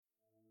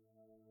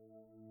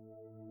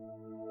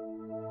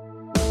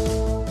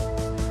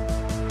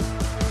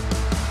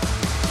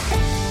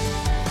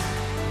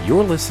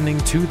You're listening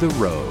to The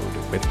Road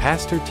with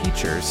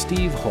pastor-teacher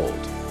Steve Holt.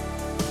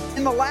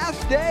 In the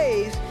last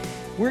days,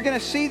 we're going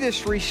to see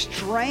this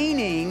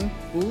restraining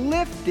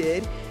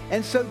lifted,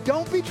 and so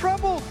don't be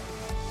troubled.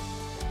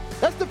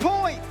 That's the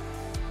point.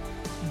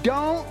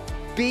 Don't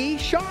be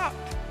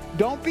shocked.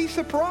 Don't be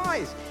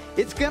surprised.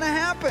 It's going to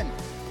happen.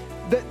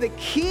 The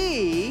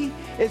key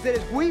is that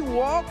as we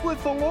walk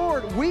with the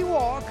Lord, we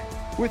walk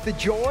with the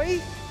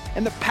joy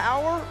and the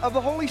power of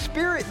the Holy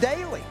Spirit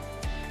daily.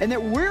 And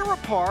that we're a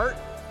part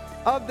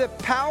of the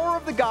power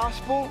of the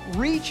gospel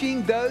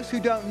reaching those who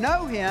don't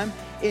know Him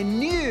in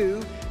new,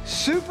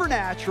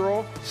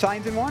 supernatural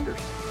signs and wonders.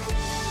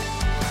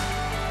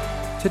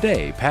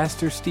 Today,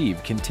 Pastor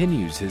Steve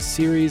continues his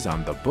series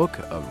on the book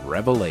of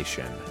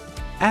Revelation.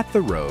 At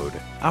The Road,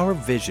 our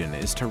vision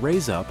is to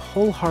raise up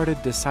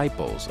wholehearted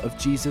disciples of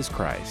Jesus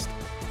Christ.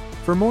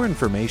 For more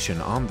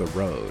information on The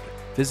Road,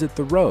 visit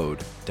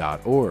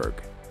theroad.org.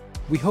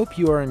 We hope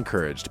you are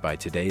encouraged by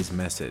today's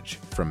message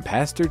from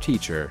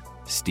pastor-teacher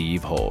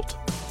Steve Holt.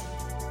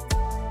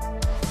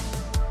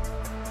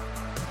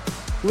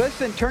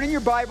 Listen, turn in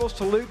your Bibles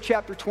to Luke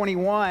chapter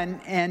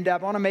 21, and I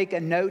want to make a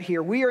note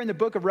here. We are in the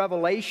book of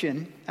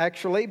Revelation,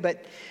 actually,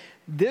 but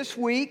this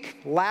week,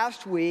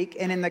 last week,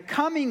 and in the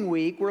coming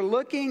week, we're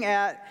looking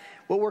at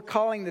what we're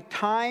calling the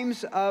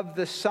times of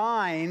the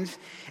signs,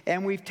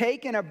 and we've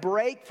taken a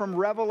break from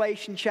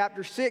Revelation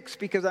chapter 6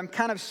 because I'm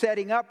kind of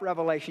setting up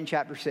Revelation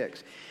chapter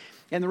 6.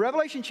 And the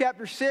Revelation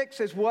chapter 6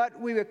 is what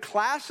we would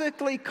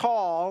classically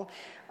call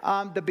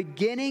the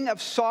beginning of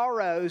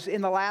sorrows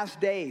in the last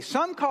days.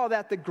 Some call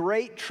that the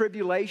Great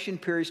Tribulation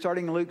period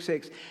starting in Luke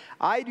 6.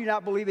 I do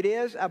not believe it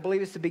is. I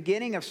believe it's the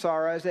beginning of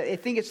sorrows. I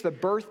think it's the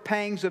birth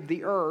pangs of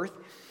the earth.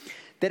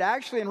 That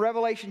actually in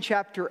Revelation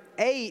chapter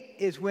 8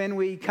 is when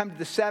we come to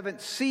the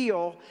seventh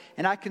seal,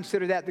 and I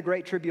consider that the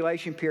Great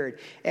Tribulation period.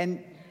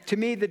 And to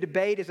me, the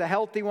debate is a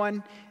healthy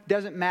one.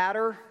 Doesn't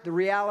matter. The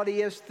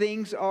reality is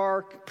things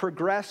are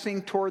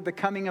progressing toward the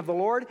coming of the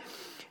Lord.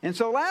 And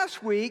so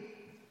last week,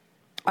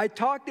 I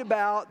talked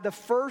about the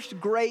first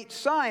great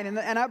sign,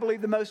 and I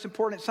believe the most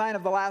important sign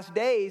of the last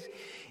days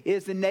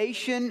is the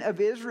nation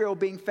of Israel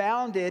being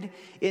founded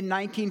in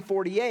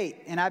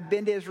 1948. And I've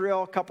been to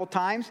Israel a couple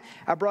times.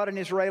 I brought an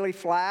Israeli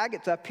flag.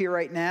 It's up here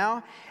right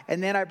now.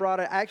 And then I brought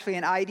actually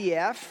an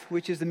IDF,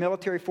 which is the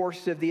military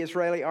forces of the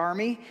Israeli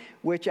army,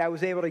 which I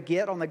was able to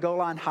get on the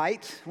Golan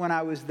Heights when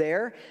I was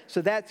there.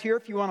 So that's here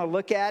if you want to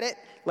look at it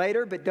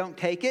later, but don't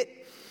take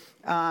it.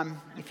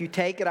 If you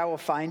take it, I will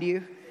find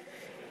you.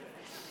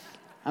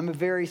 I'm a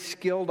very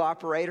skilled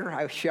operator.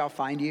 I shall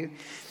find you.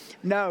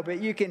 No,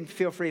 but you can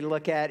feel free to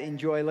look at,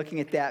 enjoy looking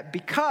at that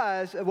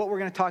because of what we're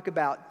going to talk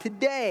about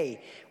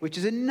today, which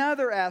is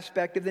another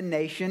aspect of the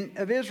nation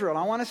of Israel.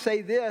 I want to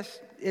say this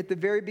at the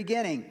very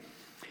beginning.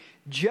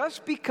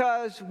 Just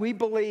because we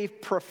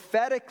believe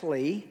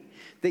prophetically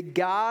that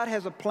God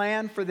has a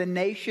plan for the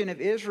nation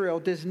of Israel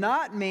does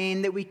not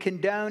mean that we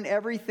condone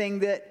everything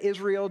that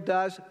Israel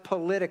does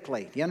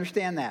politically. Do you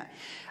understand that?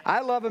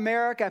 I love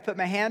America. I put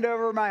my hand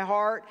over my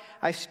heart.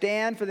 I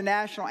stand for the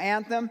national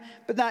anthem,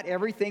 but not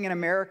everything in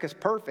America is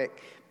perfect.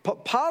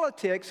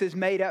 Politics is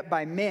made up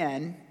by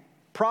men.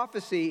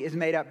 Prophecy is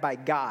made up by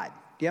God.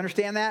 Do you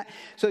understand that?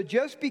 So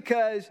just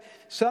because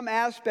some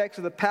aspects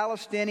of the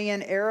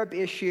Palestinian-Arab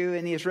issue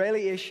and the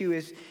Israeli issue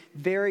is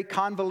very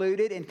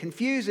convoluted and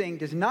confusing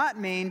does not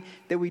mean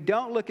that we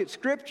don't look at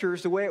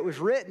scriptures the way it was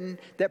written,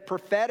 that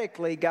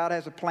prophetically God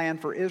has a plan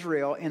for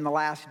Israel in the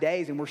last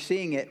days, and we're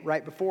seeing it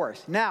right before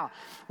us. Now,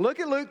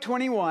 look at Luke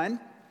 21,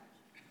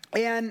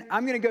 and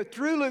I'm going to go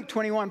through Luke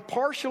 21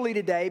 partially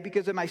today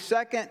because of my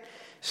second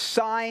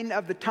sign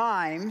of the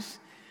times.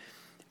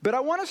 But I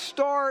want to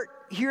start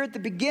here at the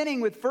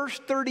beginning with verse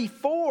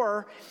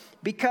 34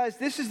 because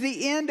this is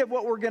the end of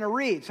what we're going to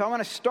read. So I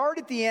want to start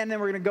at the end and then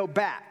we're going to go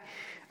back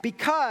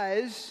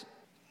because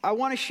I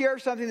want to share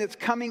something that's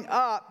coming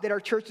up that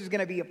our church is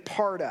going to be a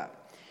part of.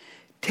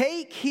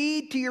 Take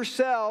heed to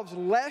yourselves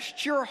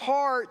lest your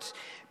hearts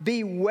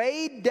be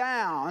weighed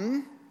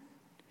down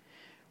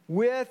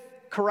with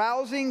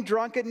carousing,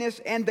 drunkenness,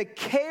 and the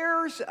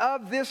cares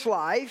of this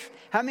life.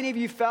 How many of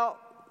you felt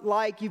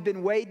like you've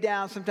been weighed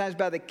down sometimes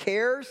by the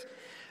cares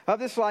of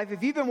this life?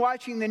 If you've been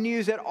watching the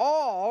news at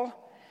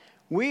all,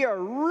 we are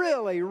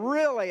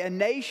really a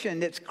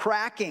nation that's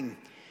cracking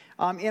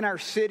in our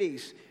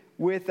cities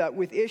with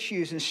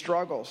issues and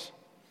struggles.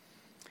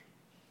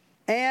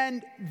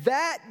 And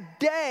that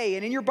day,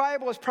 and in your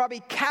Bible it's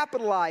probably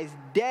capitalized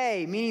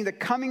day, meaning the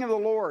coming of the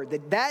Lord,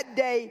 that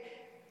day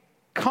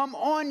come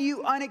on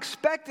you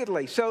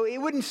unexpectedly. So it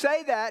wouldn't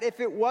say that if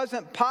it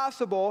wasn't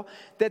possible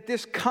that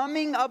this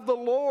coming of the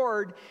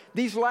Lord,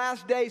 these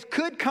last days,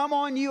 could come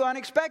on you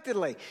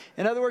unexpectedly.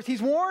 In other words,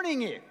 He's warning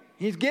you.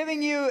 He's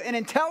giving you an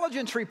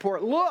intelligence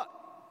report. Look,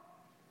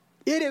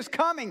 it is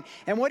coming.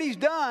 And what He's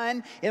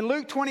done in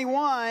Luke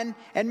 21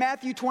 and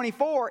Matthew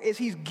 24 is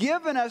He's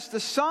given us the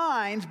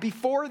signs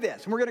before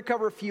this. And we're going to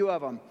cover a few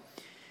of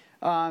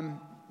them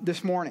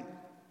this morning.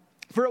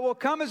 For it will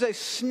come as a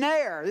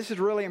snare. This is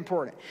really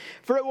important.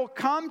 For it will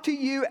come to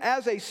you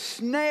as a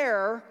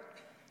snare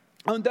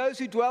on those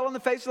who dwell on the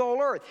face of the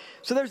whole earth.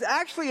 So there's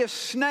actually a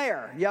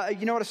snare. Yeah,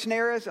 you know what a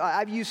snare is?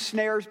 I've used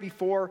snares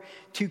before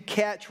to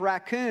catch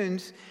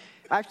raccoons.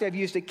 Actually, I've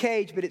used a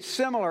cage, but it's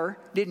similar.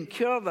 Didn't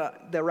kill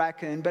the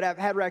raccoon, but I've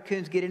had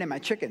raccoons get into my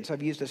chicken, so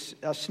I've used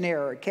a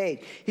snare or a cage.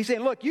 He's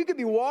saying, look, you could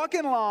be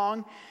walking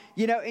along,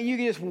 and you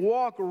can just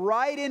walk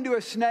right into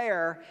a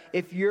snare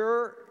if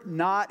you're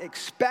not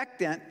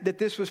expectant that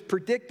this was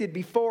predicted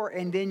before,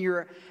 and then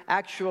you're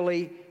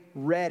actually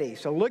ready.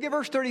 So look at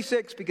verse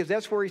 36, because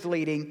that's where he's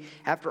leading.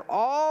 After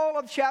all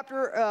of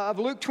chapter of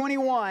Luke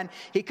 21,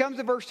 he comes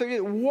to verse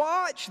 36.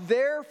 Watch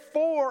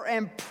therefore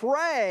and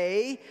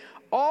pray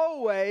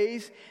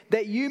always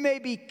that you may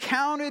be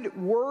counted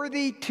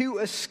worthy to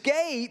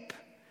escape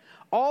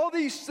all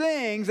these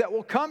things that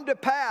will come to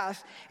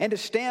pass and to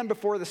stand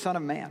before the Son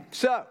of Man.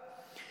 So,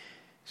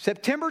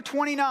 September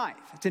 29th,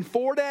 it's in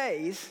 4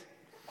 days,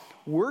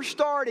 we're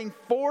starting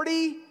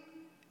 40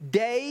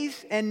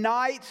 days and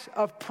nights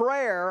of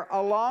prayer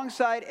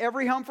alongside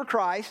Every Home for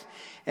Christ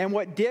and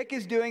what Dick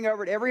is doing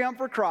over at Every Home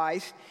for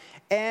Christ.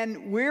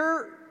 And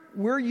we're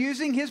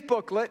using his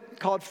booklet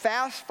called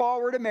Fast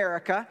Forward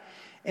America.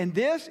 And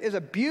this is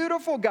a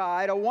beautiful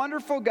guide, a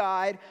wonderful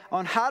guide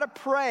on how to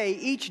pray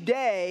each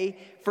day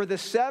for the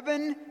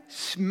 7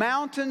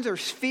 mountains or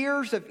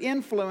spheres of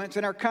influence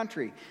in our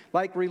country,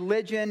 like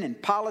religion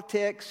and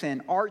politics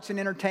and arts and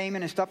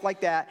entertainment and stuff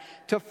like that,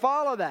 to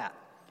follow that.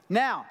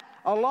 Now,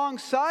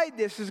 alongside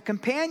this, as a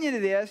companion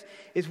to this,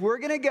 is we're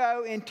going to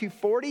go into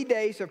 40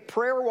 days of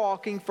prayer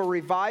walking for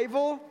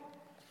revival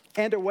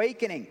and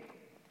awakening.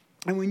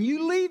 And when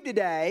you leave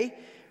today,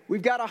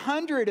 we've got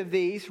 100 of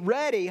these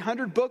ready,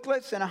 100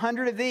 booklets and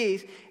 100 of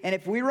these. And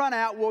if we run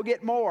out, we'll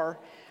get more.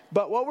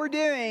 But what we're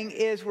doing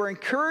is we're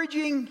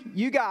encouraging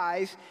you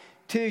guys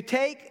to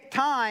take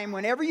time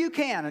whenever you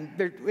can.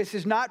 And this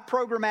is not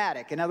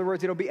programmatic. In other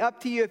words, it'll be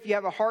up to you if you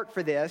have a heart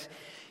for this.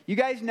 You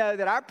guys know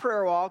that our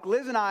prayer walk,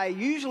 Liz and I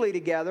usually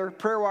together,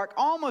 prayer walk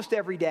almost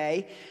every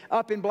day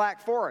up in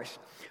Black Forest.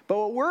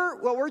 But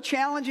what we're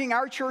challenging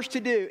our church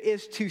to do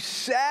is to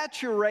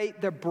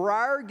saturate the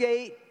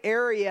Briargate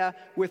area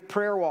with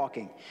prayer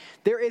walking.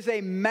 There is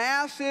a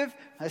massive,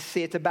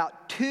 it's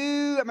about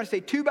 2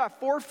 by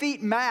 4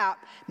 feet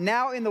map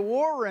now in the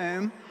war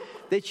room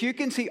that you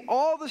can see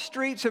all the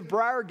streets of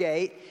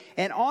Briargate.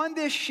 And on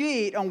this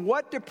sheet, on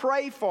what to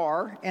pray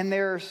for, and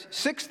there's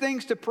 6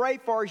 things to pray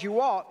for as you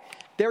walk,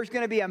 there's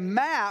going to be a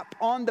map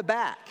on the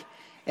back.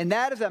 And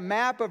that is a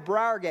map of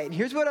Briargate. And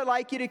here's what I'd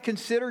like you to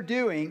consider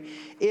doing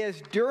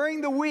is during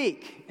the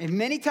week, and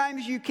many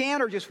times you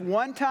can, or just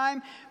one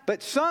time,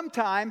 but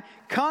sometime,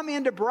 come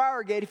into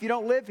Briargate if you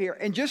don't live here,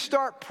 and just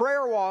start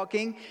prayer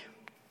walking.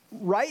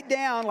 Write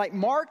down,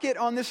 mark it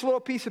on this little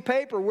piece of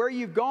paper where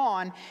you've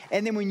gone.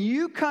 And then when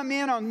you come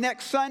in on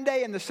next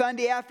Sunday and the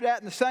Sunday after that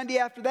and the Sunday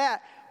after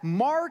that,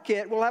 mark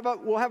it. We'll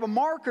have a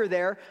marker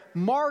there.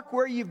 Mark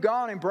where you've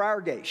gone in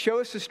Briargate.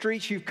 Show us the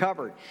streets you've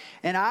covered.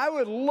 And I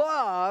would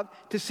love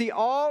to see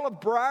all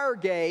of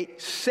Briargate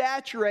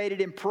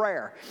saturated in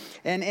prayer.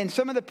 And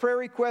some of the prayer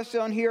requests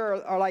on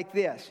here are like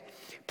this.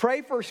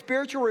 Pray for a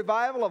spiritual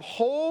revival of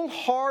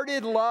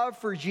wholehearted love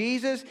for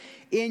Jesus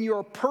in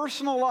your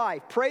personal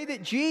life. Pray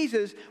that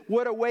Jesus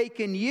would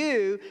awaken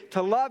you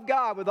to love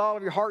God with all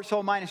of your heart,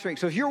 soul, mind, and strength.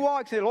 So as you're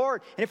walking to the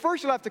Lord, and at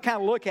first you'll have to kind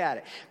of look at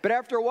it. But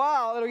after a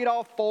while, it'll get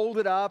all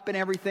folded up and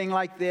everything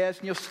like this,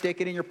 and you'll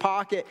stick it in your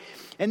pocket.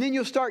 And then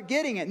you'll start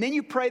getting it. And then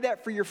you pray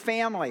that for your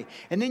family.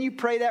 And then you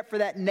pray that for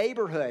that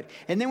neighborhood.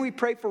 And then we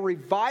pray for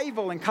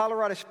revival in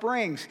Colorado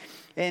Springs.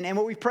 And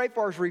what we pray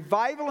for is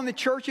revival in the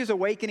churches,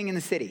 awakening in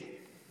the city.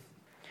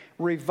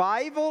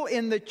 Revival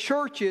in the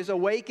churches,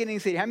 awakening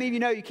the city. How many of you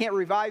know you can't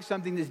revive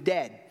something that's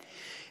dead?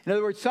 In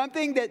other words,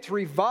 something that's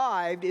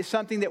revived is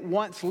something that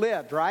once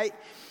lived, right?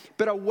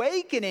 But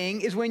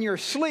awakening is when you're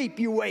asleep,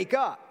 you wake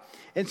up.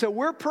 And so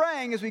we're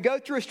praying as we go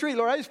through a street,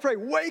 Lord, I just pray,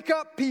 wake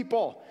up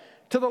people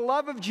to the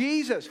love of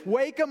Jesus.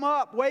 Wake them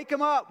up, wake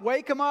them up,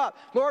 wake them up.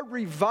 Lord,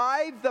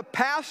 revive the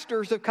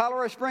pastors of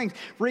Colorado Springs.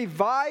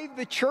 Revive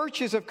the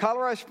churches of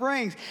Colorado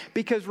Springs,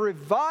 because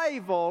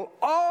revival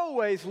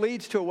always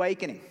leads to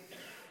awakening.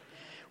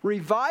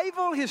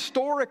 Revival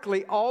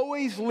historically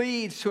always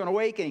leads to an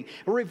awakening.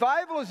 A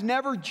revival is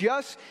never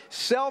just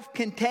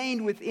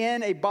self-contained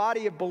within a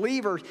body of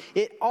believers.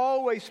 It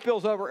always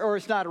spills over, or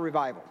it's not a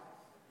revival.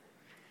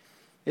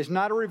 It's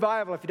not a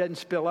revival if it doesn't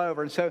spill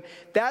over. And so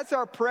that's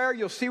our prayer.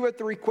 You'll see what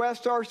the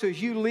requests are. So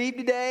as you leave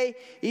today,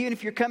 even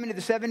if you're coming to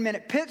the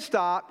 7-minute pit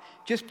stop,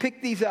 just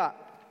pick these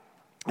up.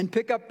 And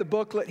pick up the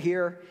booklet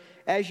here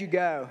as you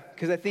go,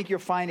 because I think you'll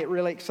find it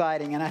really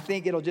exciting. And I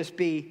think it'll just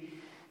be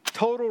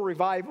total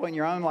revival in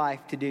your own life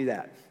to do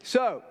that.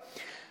 So,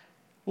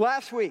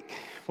 last week,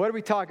 what did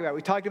we talk about?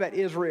 We talked about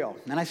Israel.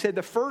 And I said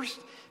the first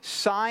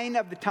sign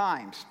of the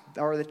times,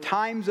 or the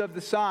times of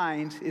the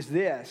signs, is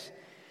this.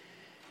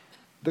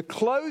 The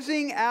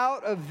closing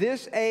out of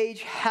this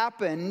age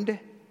happened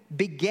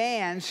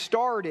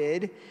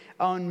started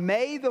on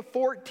May the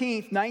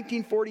 14th,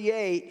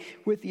 1948,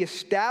 with the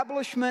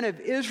establishment of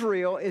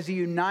Israel as a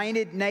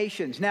united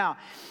nations. Now,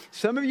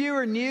 some of you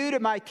are new to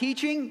my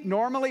teaching.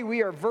 Normally,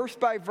 we are verse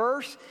by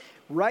verse.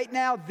 Right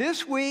now,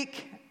 this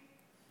week,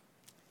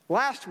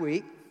 last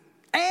week,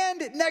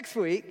 and next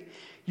week,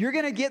 you're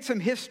going to get some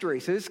history.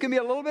 So this is going to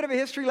be a little bit of a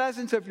history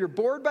lesson. So if you're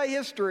bored by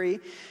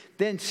history,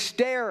 then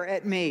stare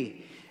at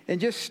me.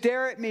 And just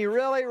stare at me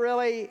really,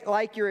 really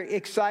like you're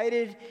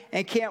excited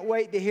and can't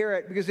wait to hear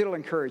it, because it'll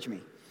encourage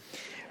me.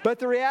 But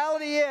the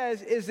reality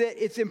is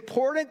that it's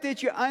important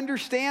that you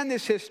understand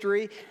this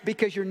history,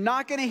 because you're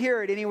not going to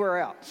hear it anywhere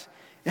else.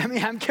 I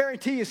mean, I'm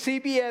guarantee you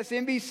CBS,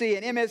 NBC,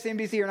 and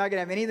MSNBC are not going to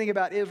have anything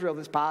about Israel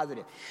that's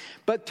positive.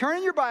 But turn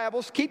in your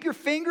Bibles, keep your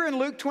finger in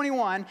Luke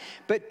 21,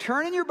 but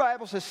turn in your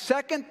Bibles to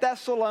 2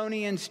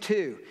 Thessalonians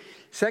 2.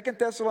 2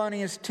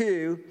 Thessalonians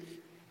 2,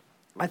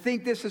 I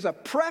think this is a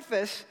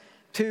preface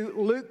to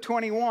Luke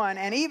 21,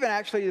 and even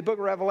actually the book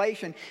of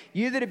Revelation.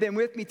 You that have been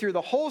with me through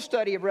the whole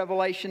study of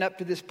Revelation up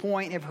to this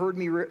point have heard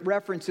me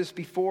reference this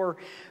before,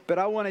 but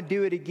I want to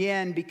do it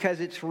again because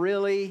it's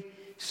really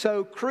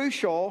so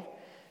crucial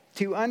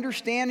to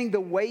understanding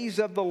the ways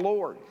of the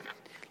Lord.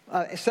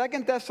 2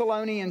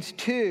 Thessalonians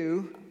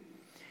 2,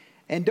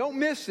 and don't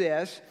miss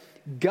this,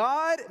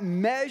 God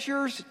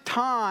measures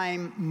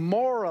time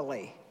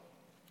morally.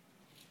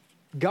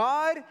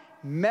 God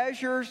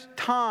measures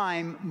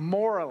time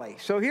morally.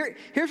 So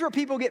here's where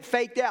people get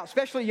faked out,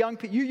 especially young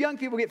people. You young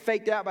people get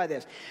faked out by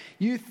this.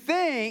 You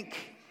think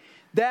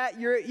that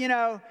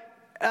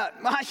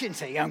I shouldn't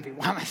say young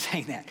people. Why am I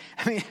saying that?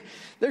 I mean,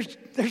 there's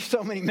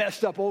so many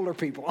messed up older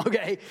people,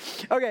 okay?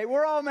 Okay,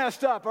 we're all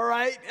messed up, all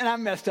right? And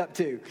I'm messed up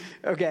too,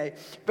 okay?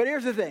 But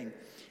here's the thing,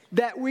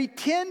 that we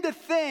tend to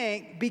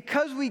think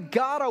because we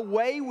got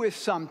away with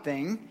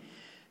something,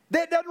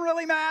 that doesn't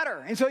really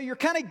matter. And so you're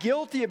kind of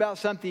guilty about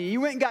something.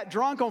 You went and got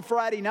drunk on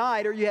Friday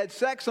night, or you had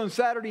sex on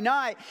Saturday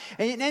night.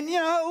 And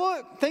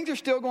look, things are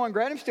still going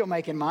great. I'm still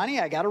making money.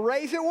 I got a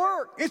raise at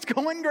work. It's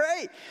going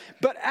great.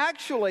 But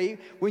actually,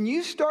 when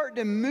you start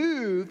to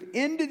move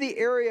into the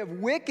area of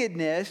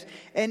wickedness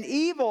and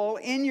evil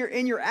in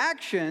your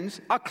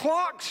actions, a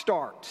clock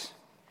starts.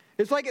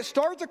 It's like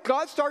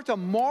God starts a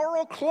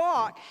moral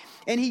clock,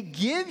 and He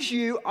gives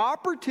you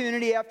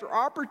opportunity after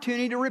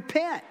opportunity to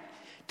repent,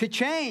 to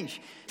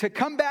change, to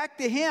come back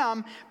to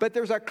Him. But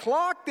there's a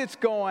clock that's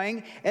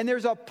going, and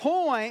there's a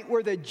point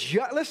where the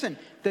judgment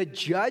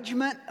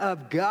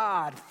of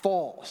God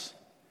falls.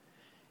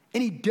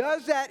 And He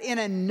does that in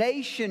a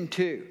nation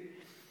too.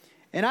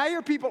 And I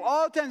hear people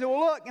all the time say,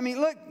 well,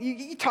 look,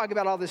 you talk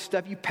about all this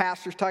stuff. You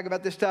pastors talk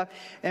about this stuff.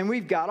 And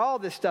we've got all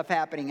this stuff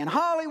happening in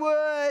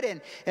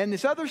Hollywood and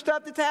this other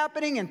stuff that's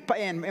happening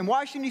in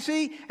Washington,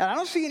 D.C. And I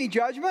don't see any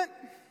judgment.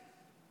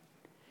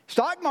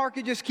 Stock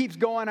market just keeps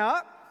going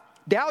up.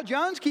 Dow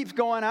Jones keeps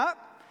going up.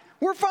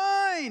 We're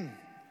fine.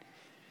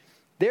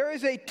 There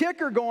is a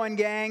ticker going,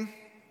 gang.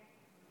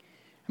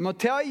 I'm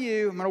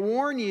going to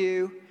warn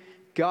you,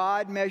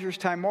 God measures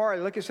time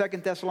morally. Look at 2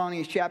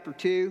 Thessalonians chapter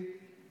 2.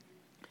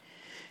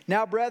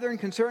 Now, brethren,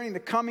 concerning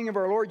the coming of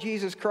our Lord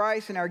Jesus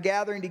Christ and our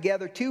gathering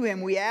together to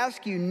Him, we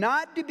ask you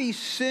not to be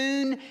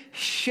soon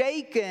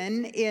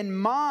shaken in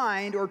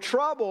mind or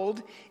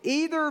troubled,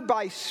 either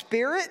by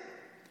spirit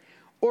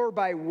or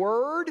by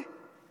word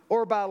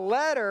or by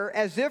letter,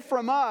 as if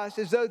from us,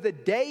 as though the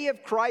day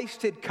of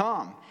Christ had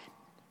come.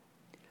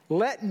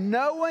 Let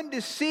no one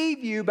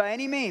deceive you by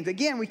any means.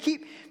 Again,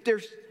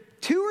 there's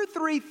 2 or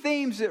 3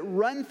 themes that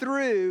run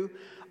through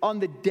on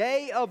the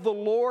day of the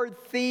Lord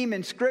theme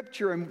in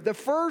Scripture. And the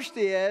first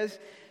is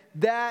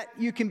that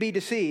you can be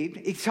deceived.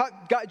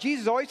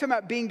 Jesus is always talking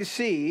about being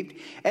deceived.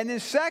 And then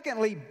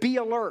secondly, be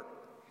alert.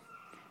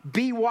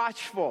 Be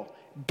watchful.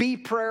 Be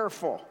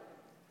prayerful.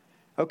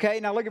 Okay,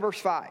 now look at verse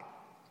 5.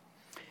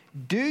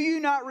 Do you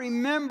not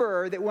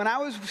remember that when I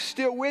was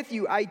still with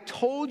you, I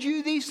told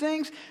you these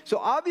things? So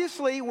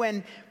obviously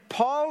when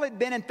Paul had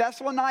been in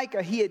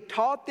Thessalonica, he had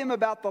taught them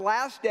about the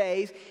last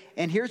days.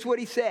 And here's what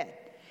he said.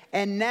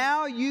 And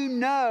now you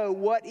know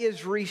what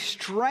is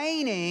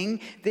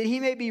restraining, that He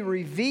may be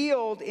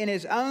revealed in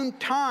His own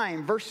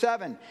time. Verse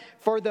 7.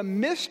 For the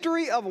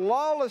mystery of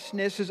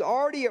lawlessness is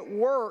already at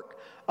work.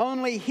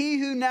 Only he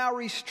who now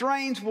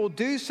restrains will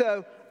do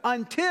so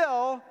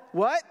until,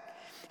 what?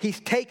 He's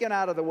taken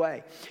out of the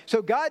way.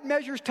 So God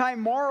measures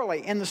time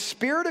morally. And the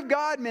Spirit of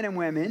God, men and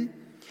women,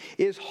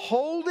 is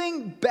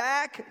holding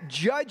back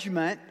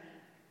judgment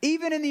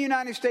even in the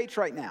United States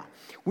right now.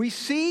 We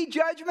see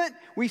judgment,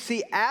 we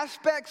see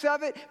aspects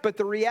of it, but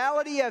the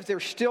reality is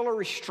there's still a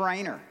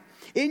restrainer.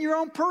 In your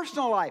own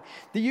personal life,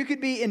 that you could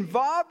be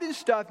involved in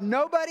stuff,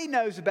 nobody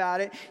knows about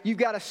it, you've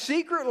got a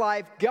secret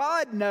life,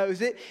 God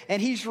knows it,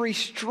 and He's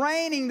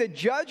restraining the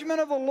judgment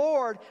of the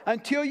Lord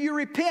until you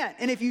repent.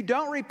 And if you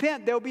don't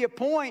repent, there'll be a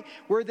point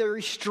where the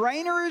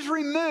restrainer is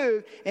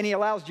removed and He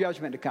allows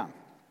judgment to come.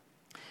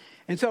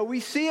 And so we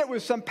see it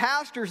with some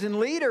pastors and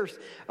leaders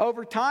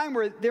over time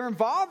where they're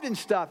involved in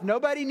stuff.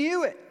 Nobody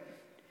knew it.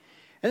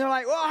 And they're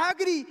like, well,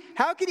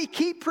 how could he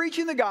keep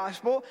preaching the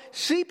gospel,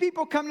 see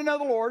people come to know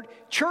the Lord,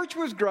 church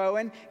was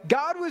growing,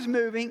 God was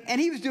moving, and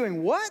he was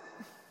doing what?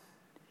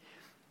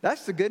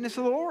 That's the goodness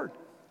of the Lord.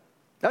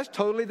 That's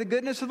totally the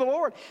goodness of the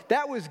Lord.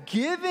 That was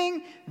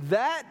giving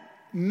that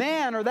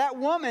man or that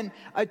woman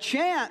a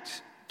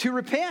chance to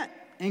repent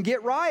and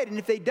get right. And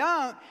if they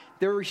don't,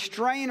 their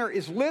restrainer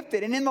is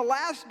lifted. And in the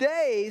last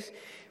days,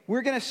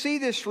 we're going to see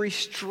this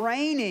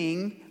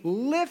restraining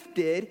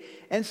lifted.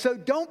 And so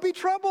don't be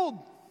troubled.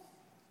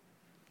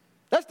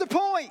 That's the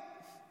point.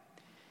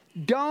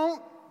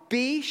 Don't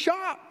be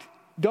shocked.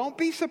 Don't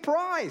be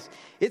surprised.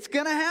 It's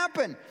going to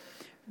happen.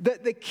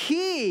 The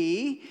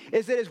key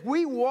is that as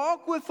we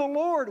walk with the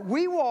Lord,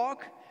 we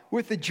walk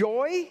with the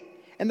joy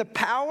and the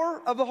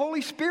power of the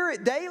Holy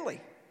Spirit daily.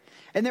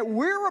 And that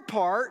we're a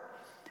part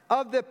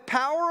of the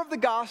power of the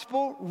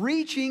gospel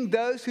reaching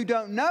those who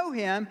don't know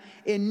him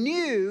in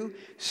new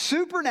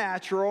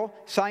supernatural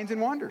signs and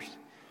wonders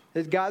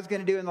that God's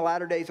going to do in the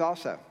latter days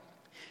also.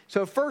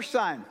 So first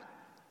sign,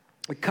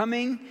 the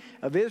coming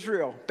of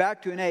Israel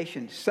back to a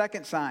nation.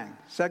 Second sign.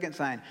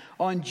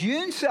 On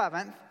June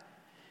 7th,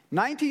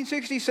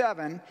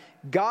 1967,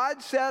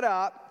 God set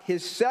up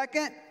his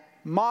second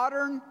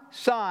modern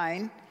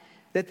sign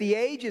that the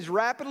age is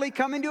rapidly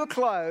coming to a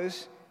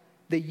close,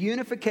 the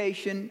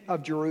unification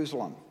of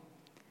Jerusalem.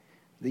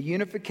 The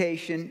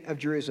unification of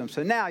Jerusalem.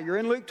 So now you're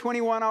in Luke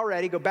 21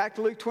 already. Go back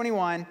to Luke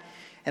 21.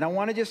 And I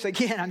want to just,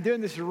 again, I'm doing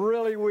this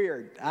really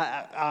weird.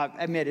 I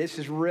admit it, this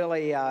is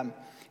really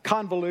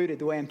convoluted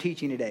the way I'm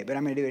teaching today, but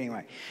I'm going to do it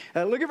anyway.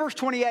 Look at verse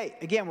 28.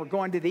 Again, we're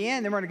going to the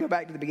end, then we're going to go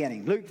back to the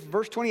beginning. Luke,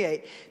 verse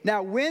 28.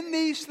 Now, when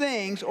these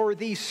things or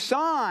these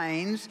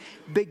signs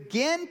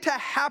begin to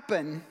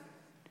happen,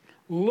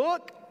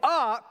 look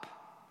up,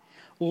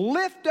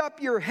 lift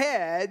up your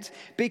heads,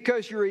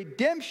 because your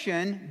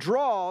redemption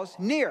draws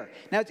near.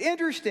 Now, it's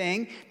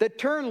interesting. The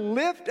term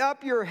lift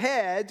up your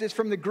heads is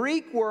from the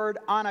Greek word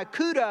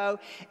anakudo,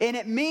 and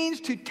it means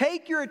to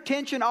take your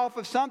attention off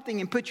of something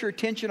and put your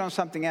attention on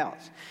something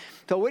else.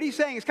 So what he's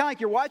saying is kind of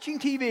like you're watching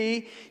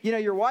TV,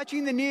 you're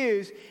watching the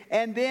news,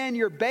 and then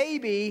your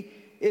baby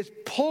is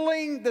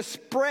pulling the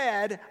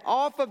spread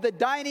off of the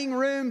dining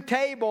room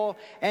table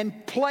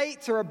and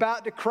plates are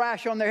about to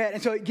crash on their head.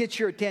 And so it gets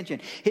your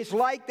attention. It's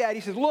like that.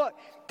 He says, look,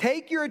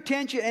 take your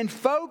attention and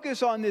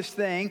focus on this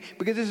thing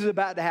because this is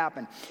about to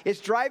happen. It's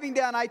driving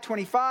down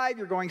I-25.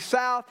 You're going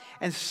south.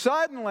 And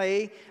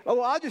suddenly,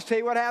 I'll just tell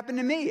you what happened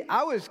to me.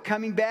 I was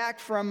coming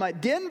back from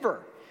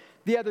Denver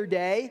the other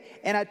day,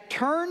 and I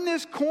turned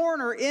this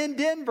corner in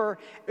Denver.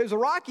 It was a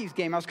Rockies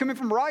game. I was coming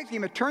from a Rockies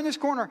game. I turned this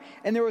corner,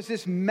 and there was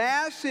this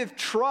massive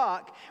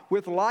truck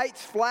with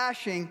lights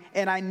flashing,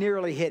 and I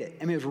nearly hit it.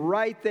 I mean, it was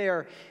right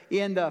there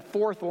in the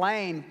fourth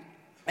lane,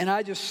 and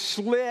I just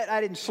slid.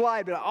 I didn't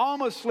slide, but I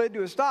almost slid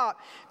to a stop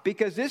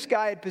because this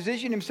guy had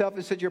positioned himself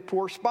in such a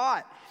poor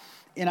spot.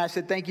 And I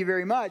said, thank you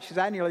very much, because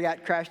I nearly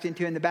got crashed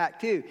into in the back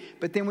too.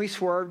 But then we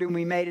swerved, and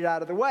we made it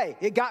out of the way.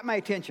 It got my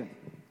attention.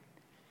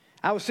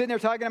 I was sitting there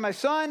talking to my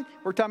son.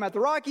 We're talking about the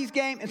Rockies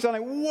game. And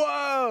suddenly,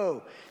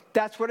 whoa,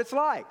 that's what it's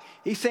like.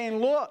 He's saying,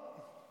 look,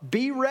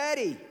 be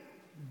ready.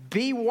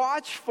 Be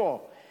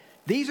watchful.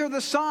 These are the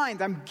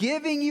signs. I'm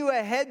giving you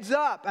a heads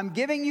up. I'm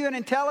giving you an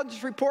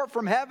intelligence report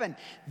from heaven.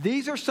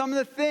 These are some of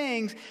the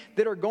things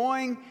that are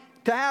going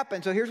to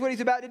happen. So here's what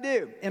he's about to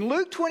do. In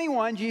Luke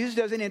 21, Jesus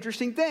does an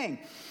interesting thing.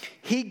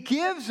 He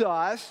gives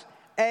us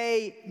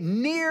a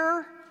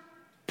near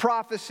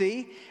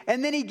prophecy,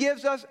 and then he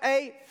gives us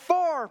a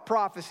far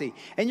prophecy.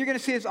 And you're going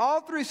to see this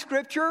all through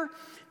Scripture,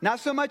 not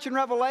so much in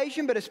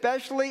Revelation, but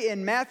especially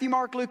in Matthew,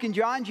 Mark, Luke, and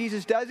John.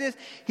 Jesus does this.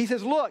 He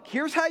says, look,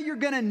 here's how you're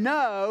going to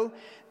know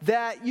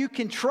that you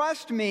can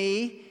trust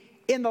me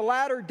in the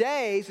latter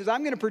days, is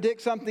I'm going to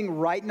predict something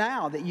right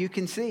now that you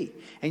can see.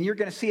 And you're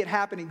going to see it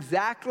happen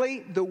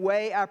exactly the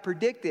way I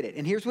predicted it.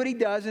 And here's what he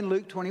does in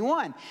Luke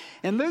 21.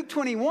 In Luke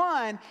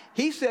 21,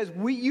 he says,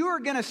 you are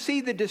going to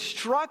see the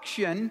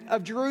destruction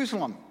of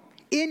Jerusalem.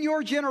 In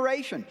your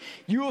generation,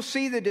 you will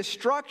see the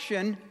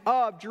destruction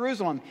of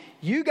Jerusalem.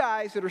 You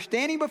guys that are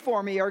standing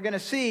before me are going to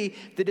see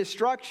the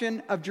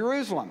destruction of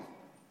Jerusalem.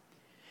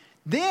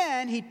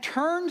 Then he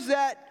turns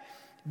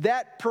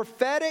that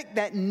prophetic,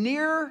 that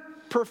near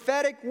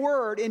prophetic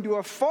word into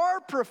a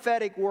far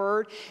prophetic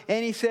word,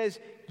 and he says,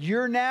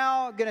 you're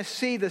now going to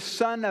see the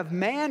Son of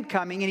Man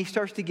coming, and he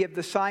starts to give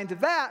the signs of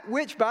that,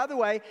 which, by the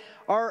way,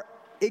 are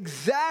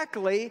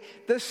exactly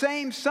the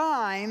same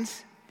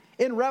signs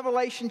in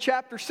Revelation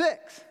chapter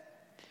 6.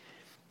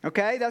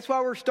 Okay, that's why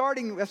we're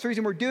starting, that's the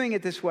reason we're doing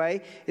it this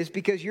way, is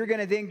because you're going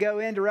to then go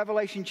into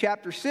Revelation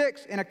chapter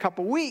 6 in a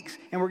couple weeks,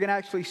 and we're going to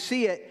actually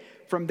see it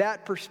from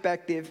that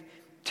perspective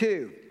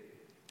too.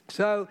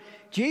 So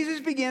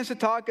Jesus begins to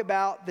talk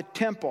about the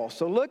temple.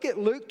 So look at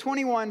Luke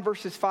 21,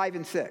 verses 5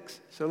 and 6.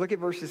 So look at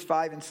verses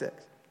 5 and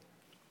 6.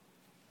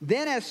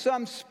 Then as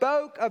some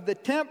spoke of the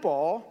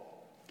temple,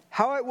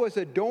 how it was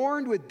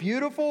adorned with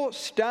beautiful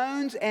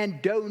stones and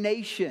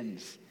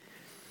donations.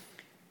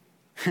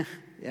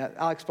 Yeah,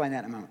 I'll explain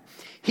that in a moment.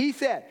 He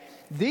said,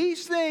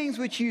 these things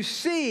which you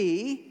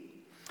see,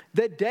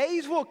 The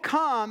days will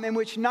come in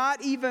which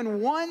not even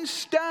one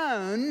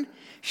stone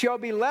shall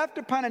be left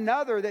upon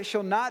another that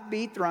shall not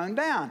be thrown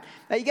down.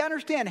 Now you got to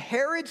understand,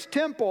 Herod's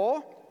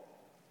temple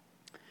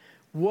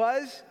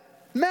was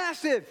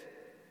massive.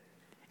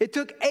 It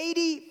took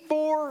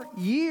 84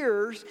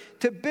 years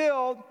to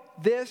build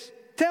this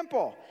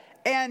temple.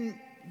 And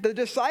the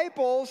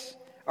disciples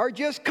are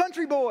just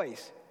country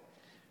boys.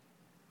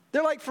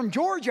 They're like from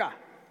Georgia.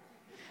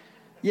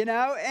 You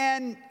know,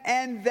 and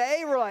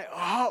they were like,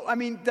 oh, I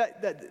mean,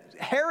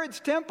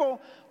 Herod's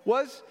temple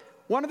was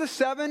one of the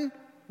 7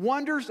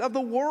 wonders of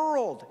the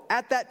world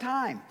at that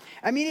time.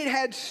 I mean, it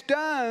had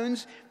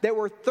stones that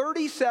were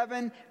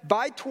 37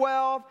 by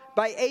 12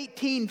 by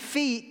 18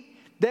 feet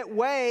that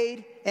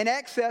weighed in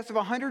excess of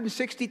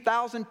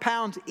 160,000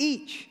 pounds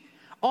each,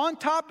 on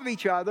top of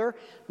each other,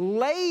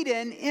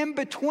 laden in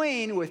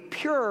between with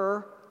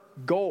pure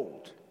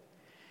gold.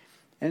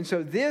 And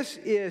so this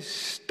is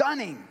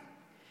stunning.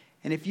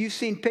 And if you've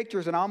seen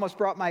pictures, and I almost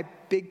brought my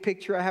big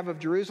picture I have of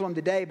Jerusalem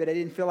today, but I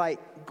didn't feel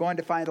like going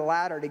to find a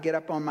ladder to get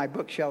up on my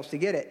bookshelves to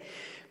get it.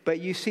 But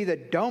you see the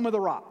Dome of the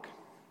Rock.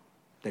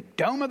 The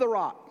Dome of the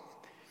Rock.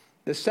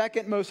 The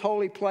second most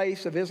holy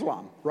place of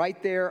Islam,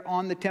 right there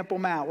on the Temple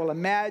Mount. Well,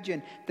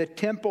 imagine the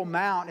Temple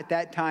Mount at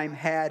that time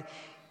had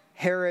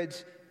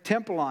Herod's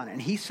temple on it.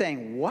 And he's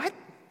saying, what?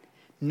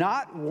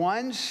 Not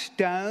one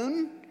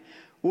stone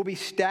will be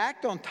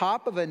stacked on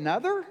top of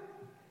another?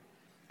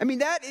 I mean,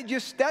 that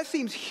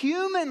seems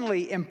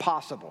humanly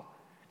impossible.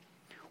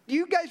 Do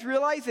you guys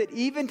realize that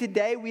even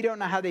today we don't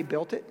know how they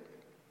built it?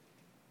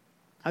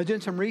 I was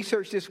doing some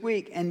research this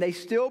week, and they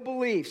still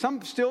believe,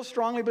 some still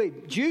strongly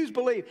believe, Jews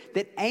believe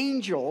that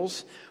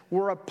angels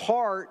were a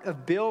part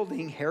of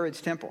building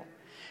Herod's temple.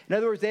 In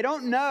other words, they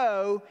don't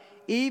know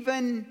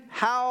even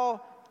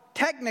how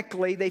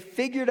technically they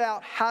figured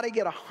out how to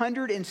get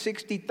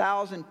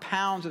 160,000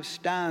 pounds of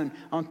stone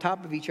on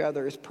top of each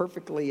other as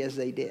perfectly as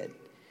they did.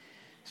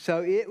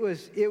 So it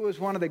was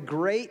one of the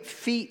great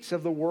feats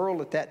of the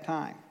world at that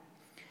time.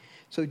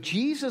 So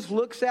Jesus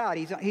looks out.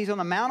 He's on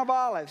the Mount of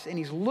Olives, and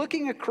he's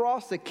looking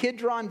across the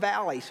Kidron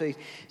Valley. So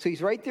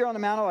he's right there on the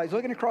Mount of Olives,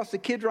 looking across the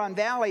Kidron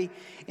Valley,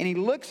 and he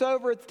looks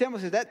over at the temple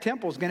and says, that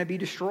temple is going to be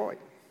destroyed.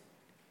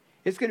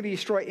 It's going to be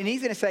destroyed. And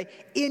he's going to say,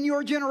 in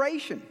your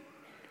generation,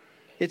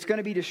 it's going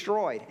to be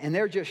destroyed. And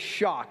they're just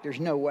shocked. There's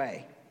no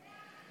way.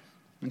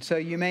 And so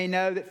you may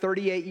know that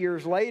 38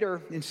 years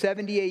later, in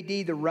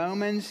 70 AD, the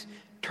Romans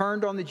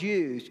turned on the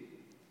Jews.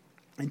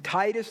 And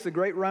Titus, the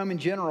great Roman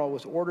general,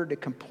 was ordered to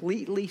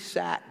completely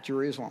sack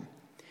Jerusalem.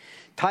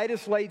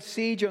 Titus laid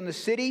siege on the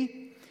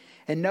city,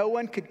 and no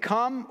one could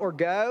come or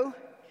go.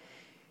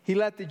 He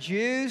let the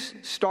Jews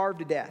starve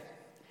to death.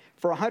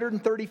 For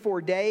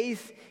 134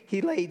 days,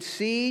 he laid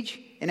siege,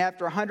 and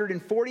after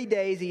 140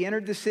 days, he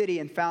entered the city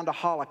and found a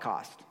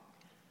Holocaust.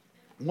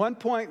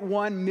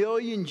 1.1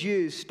 million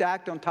Jews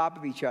stacked on top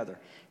of each other,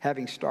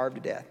 having starved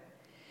to death.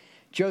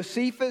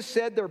 Josephus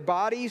said their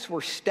bodies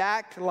were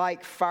stacked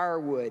like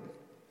firewood.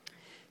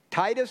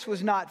 Titus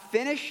was not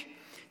finished.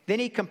 Then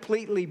he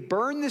completely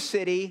burned the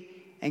city.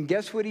 And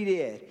guess what he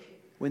did?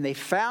 When they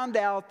found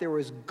out there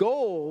was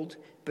gold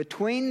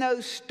between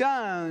those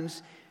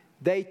stones,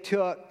 they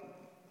took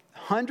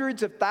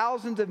hundreds of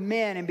thousands of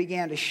men and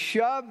began to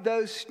shove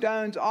those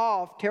stones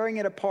off, tearing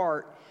it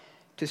apart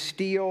to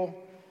steal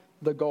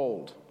the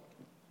gold.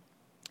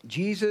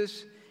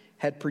 Jesus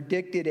had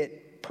predicted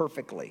it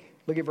perfectly.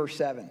 Look at verse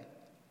 7.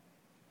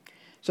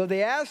 So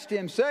they asked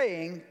him,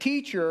 saying,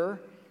 Teacher,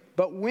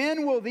 but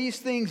when will these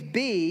things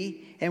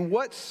be, and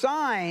what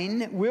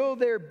sign will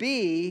there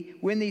be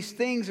when these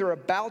things are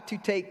about to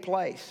take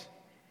place?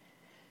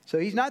 So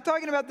he's not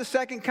talking about the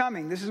second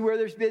coming. This is where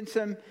there's been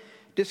some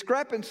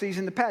discrepancies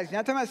in the past. He's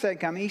not talking about the second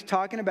coming. He's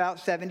talking about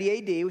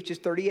 70 AD, which is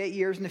 38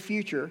 years in the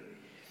future.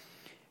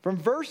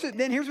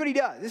 Then here's what he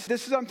does.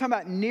 This is what I'm talking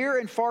about, near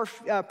and far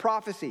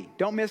prophecy.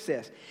 Don't miss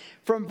this.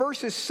 From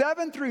verses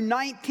 7 through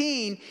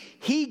 19,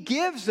 he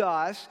gives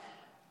us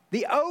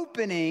the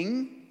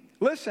opening.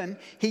 Listen,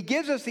 he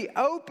gives us the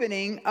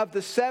opening of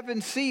the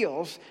 7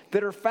 seals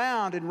that are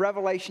found in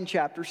Revelation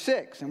chapter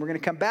 6. And we're going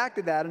to come back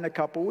to that in a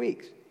couple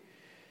weeks.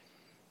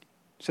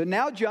 So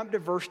now jump to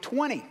verse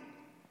 20.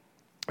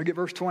 Look at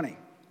verse 20.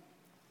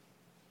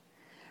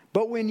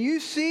 But when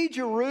you see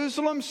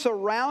Jerusalem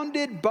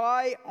surrounded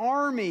by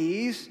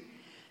armies,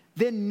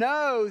 then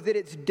know that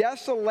its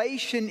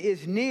desolation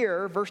is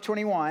near. Verse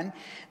 21.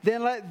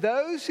 Then let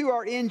those who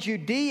are in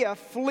Judea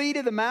flee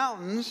to the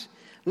mountains.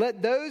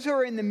 Let those who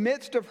are in the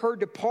midst of her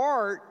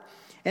depart,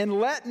 and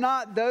let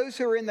not those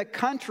who are in the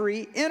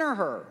country enter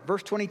her.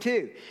 Verse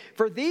 22.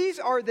 For these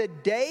are the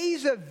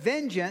days of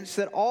vengeance,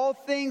 that all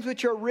things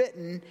which are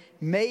written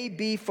may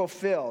be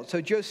fulfilled. So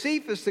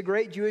Josephus, the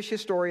great Jewish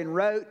historian,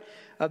 wrote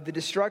of the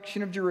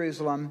destruction of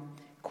Jerusalem,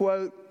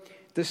 quote,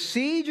 the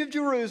siege of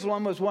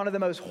Jerusalem was one of the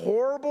most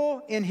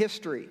horrible in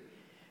history.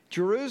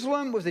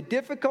 Jerusalem was a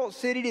difficult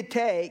city to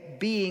take,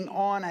 being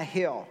on a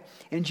hill.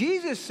 And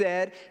Jesus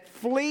said,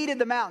 flee to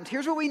the mountains.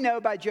 Here's what we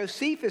know by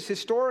Josephus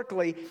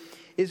historically.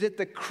 is that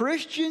the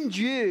Christian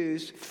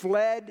Jews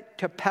fled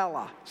to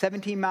Pella,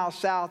 17 miles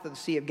south of the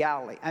Sea of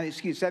Galilee.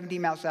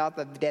 17 miles south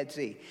of the Dead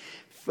Sea.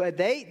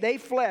 They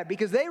fled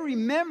because they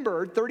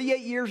remembered 38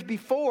 years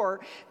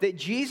before that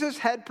Jesus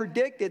had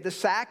predicted the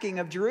sacking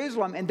of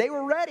Jerusalem, and they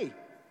were ready.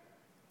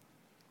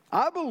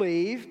 I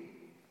believe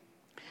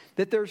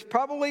that there's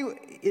probably,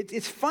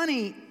 it's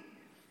funny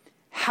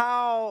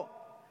how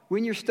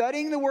when you're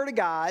studying the Word of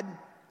God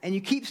and you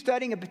keep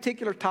studying a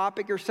particular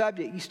topic or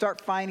subject, you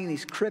start finding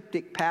these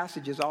cryptic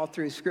passages all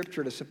through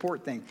Scripture to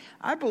support things.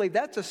 I believe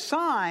that's a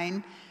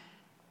sign,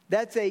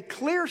 that's a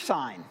clear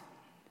sign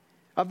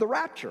of the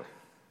rapture.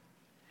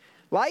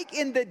 Like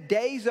in the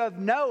days of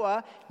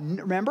Noah,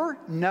 remember,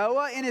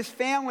 Noah and his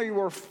family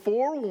were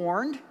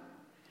forewarned.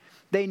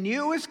 They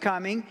knew it was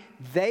coming.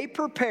 They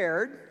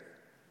prepared,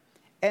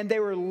 and they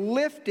were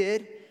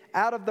lifted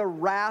out of the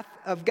wrath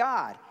of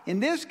God.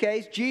 In this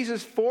case,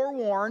 Jesus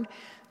forewarned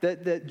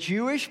the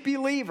Jewish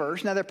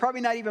believers. Now, they're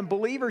probably not even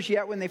believers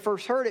yet when they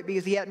first heard it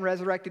because he hadn't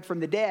resurrected from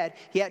the dead.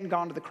 He hadn't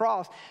gone to the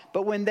cross.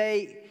 But when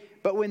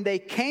they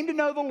came to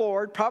know the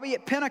Lord, probably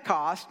at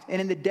Pentecost,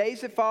 and in the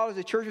days that followed, as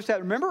the church was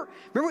said, remember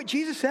what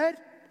Jesus said?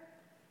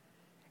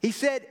 He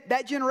said,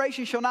 that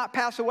generation shall not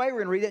pass away.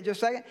 We're going to read that in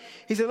just a second.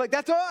 He said, look,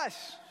 that's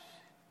us.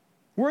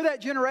 We're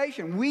that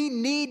generation. We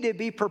need to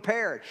be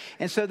prepared.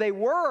 And so they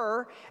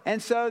were,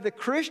 and so the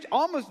Christian,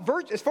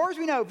 as far as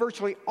we know,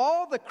 virtually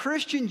all the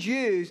Christian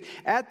Jews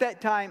at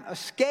that time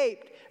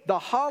escaped the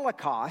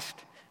Holocaust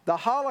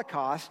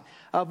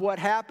of what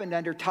happened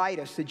under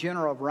Titus, the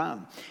general of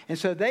Rome. And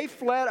so they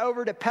fled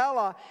over to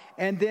Pella,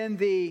 and then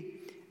the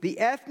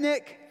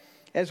ethnic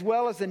as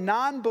well as the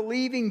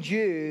non-believing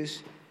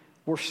Jews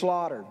were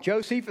slaughtered.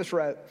 Josephus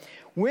wrote,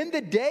 when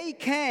the day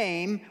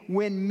came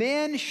when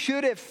men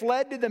should have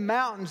fled to the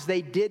mountains,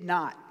 they did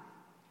not.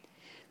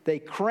 They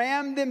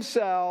crammed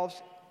themselves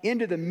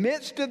into the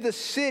midst of the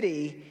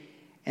city,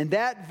 and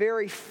that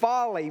very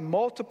folly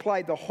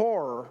multiplied the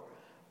horror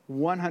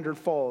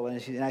 100-fold.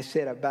 And I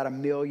said about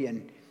 1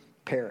 million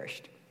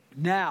perished.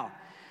 Now,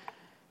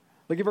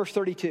 look at verse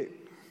 32.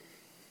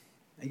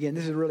 Again,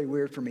 this is really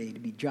weird for me to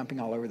be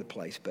jumping all over the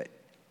place, but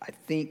I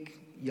think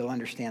you'll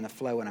understand the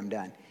flow when I'm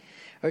done.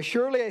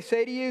 Surely I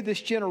say to you,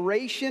 this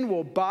generation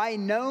will by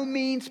no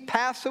means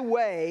pass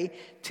away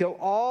till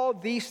all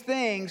these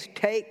things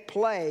take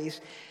place.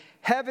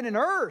 Heaven and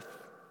earth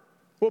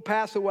will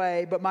pass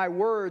away, but my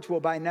words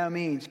will by no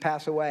means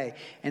pass away.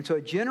 And so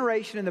a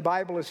generation in the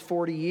Bible is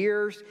 40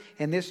 years,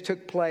 and this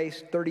took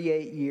place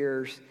 38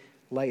 years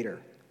later.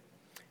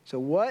 So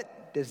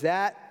what does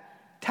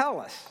that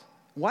tell us?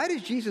 Why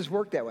does Jesus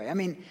work that way? I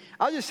mean,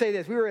 I'll just say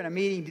this. We were in a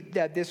meeting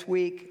this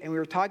week, and we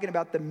were talking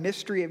about the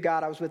mystery of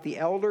God. I was with the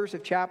elders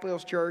of Chapel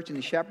Hills Church and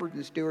the shepherds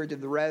and stewards of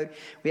the road.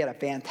 We had a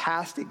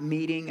fantastic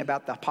meeting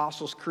about the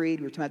Apostles' Creed.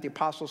 We were talking about the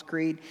Apostles'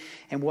 Creed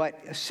and what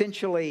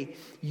essentially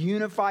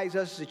unifies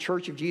us as a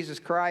church of Jesus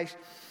Christ.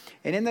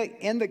 And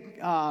in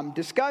the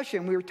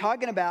discussion, we were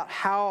talking about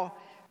how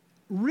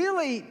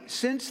really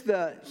since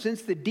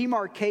the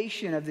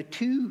demarcation of the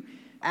two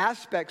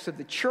aspects of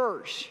the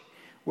church,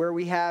 where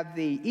we have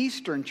the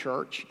Eastern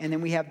Church and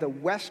then we have the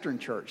Western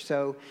Church.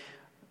 So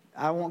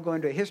I won't go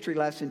into a history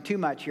lesson too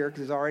much here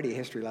because it's already a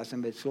history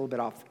lesson, but it's a little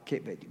bit off.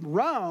 But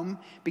Rome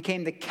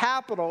became the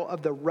capital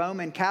of the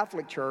Roman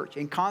Catholic Church,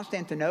 and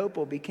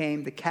Constantinople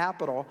became the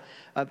capital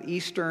of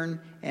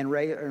Eastern and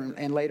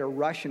later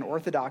Russian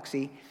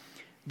Orthodoxy.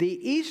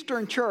 The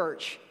Eastern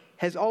Church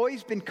has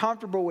always been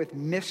comfortable with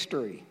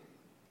mystery.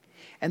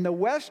 And the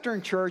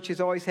Western Church has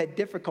always had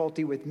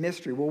difficulty with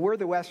mystery. Well, we're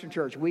the Western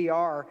Church. We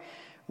are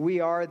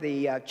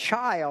the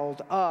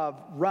child of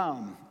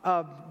Rome,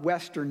 of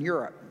Western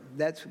Europe.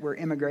 That's where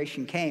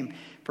immigration came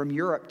from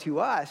Europe to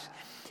us.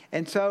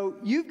 And so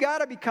you've got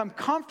to become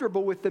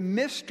comfortable with the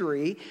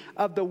mystery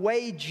of the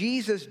way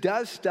Jesus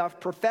does stuff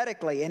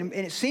prophetically. And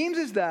it seems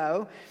as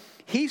though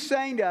he's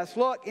saying to us,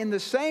 look, in the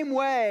same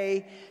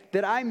way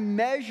that I'm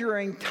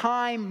measuring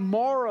time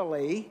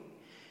morally,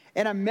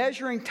 and I'm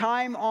measuring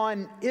time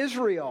on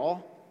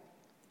Israel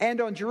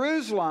and on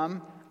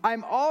Jerusalem,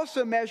 I'm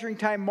also measuring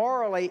time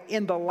morally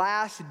in the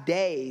last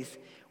days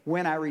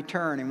when I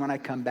return and when I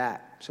come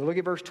back. So look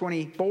at verse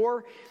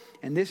 24.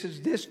 And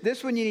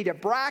this one you need to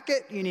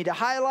bracket, you need to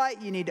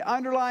highlight, you need to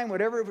underline,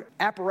 whatever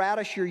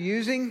apparatus you're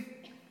using.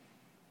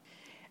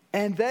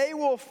 And they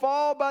will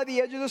fall by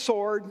the edge of the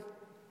sword,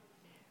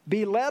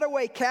 be led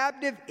away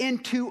captive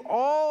into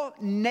all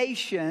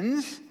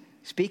nations.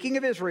 Speaking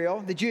of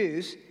Israel, the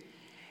Jews.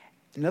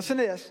 And listen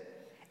to this.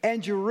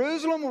 And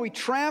Jerusalem will be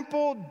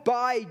trampled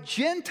by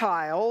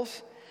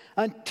Gentiles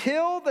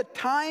until the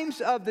times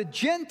of the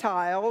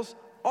Gentiles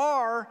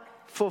are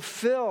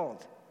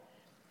fulfilled.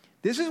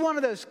 This is one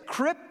of those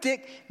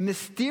cryptic,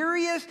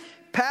 mysterious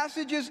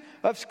passages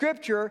of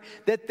Scripture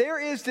that there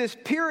is this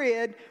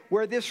period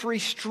where this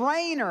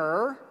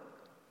restrainer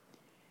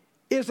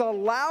is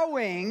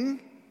allowing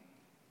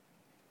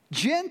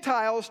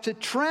Gentiles to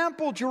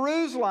trample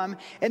Jerusalem,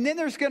 and then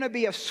there's going to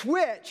be a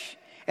switch.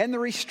 And the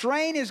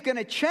restraint is going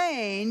to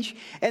change,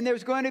 and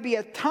there's going to be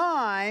a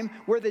time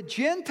where the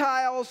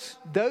Gentiles,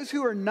 those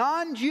who are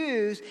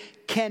non-Jews,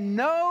 can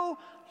no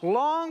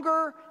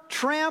longer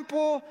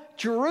trample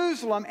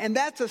Jerusalem, and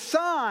that's a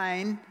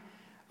sign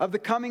of the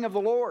coming of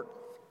the Lord.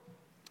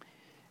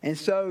 And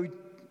so,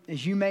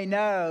 as you may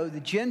know,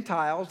 the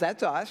Gentiles,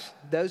 that's us,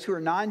 those who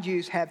are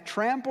non-Jews, have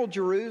trampled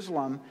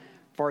Jerusalem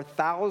for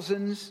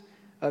thousands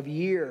of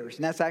years.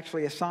 And that's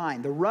actually a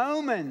sign. The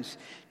Romans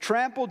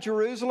trampled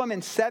Jerusalem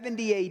in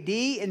 70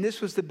 AD, and this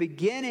was the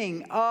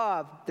beginning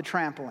of the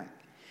trampling.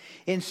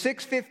 In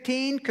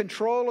 615,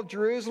 control of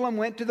Jerusalem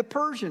went to the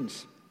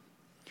Persians.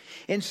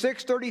 In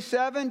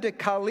 637, to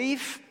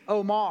Caliph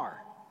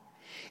Omar.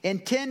 In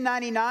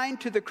 1099,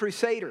 to the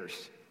Crusaders.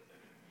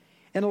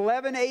 In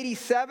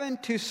 1187,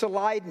 to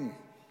Saladin.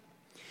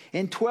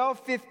 In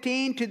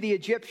 1215, to the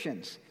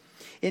Egyptians.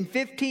 In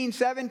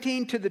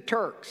 1517, to the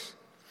Turks.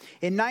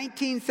 In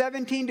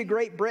 1917, to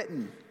Great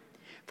Britain.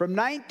 From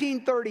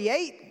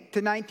 1938 to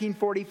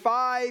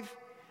 1945,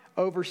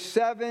 over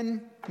 6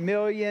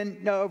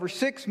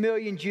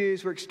 million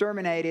Jews were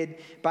exterminated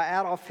by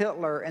Adolf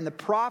Hitler, and the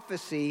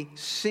prophecy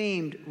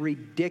seemed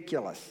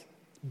ridiculous,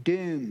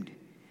 doomed.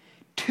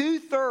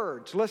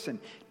 Two-thirds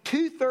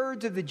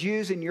of the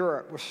Jews in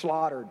Europe were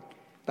slaughtered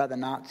by the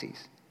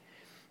Nazis.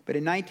 But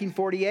in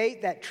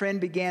 1948, that trend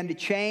began to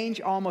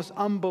change. Almost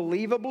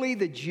unbelievably,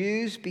 the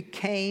Jews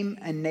became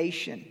a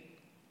nation.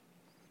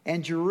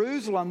 And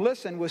Jerusalem,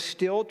 was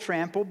still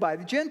trampled by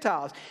the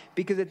Gentiles.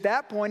 Because at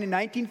that point in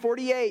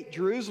 1948,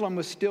 Jerusalem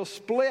was still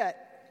split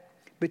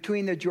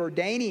between the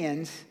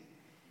Jordanians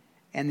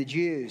and the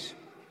Jews.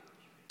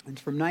 And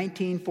from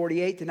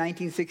 1948 to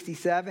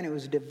 1967, it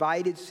was a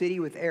divided city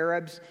with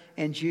Arabs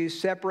and Jews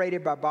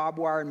separated by barbed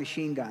wire and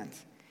machine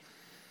guns.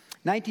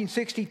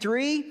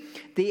 1963,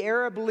 the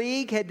Arab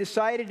League had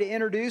decided to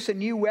introduce a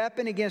new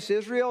weapon against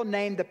Israel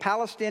named the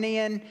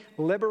Palestinian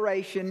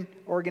Liberation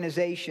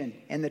Organization,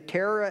 and the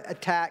terror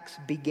attacks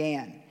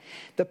began.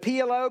 The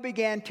PLO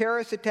began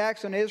terrorist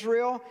attacks on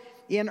Israel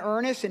in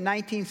earnest in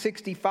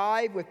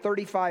 1965 with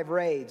 35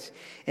 raids.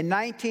 In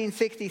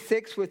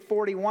 1966 with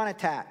 41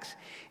 attacks.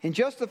 In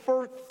just the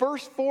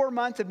first 4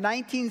 months of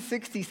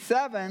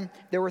 1967,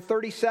 there were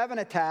 37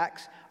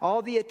 attacks.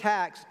 All the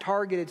attacks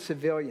targeted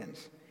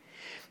civilians.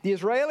 The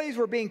Israelis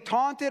were being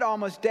taunted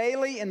almost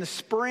daily in the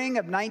spring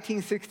of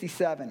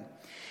 1967.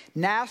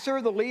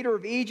 Nasser, the leader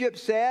of Egypt,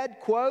 said,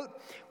 quote,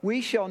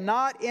 "We shall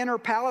not enter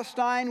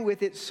Palestine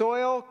with its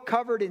soil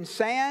covered in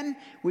sand.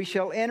 We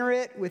shall enter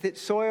it with its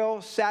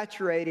soil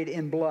saturated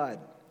in blood."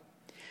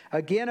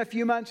 Again, a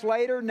few months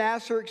later,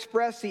 Nasser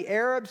expressed the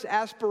Arabs'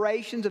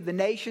 aspirations of the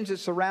nations that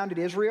surrounded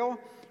Israel.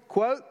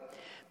 Quote,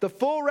 "The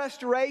full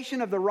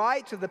restoration of the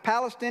rights of the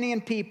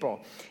Palestinian people.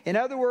 In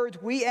other words,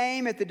 we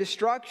aim at the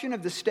destruction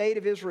of the state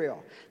of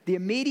Israel. The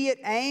immediate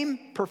aim,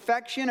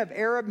 perfection of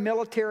Arab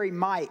military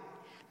might.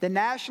 The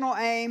national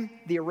aim,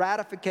 the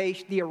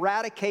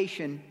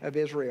eradication of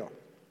Israel."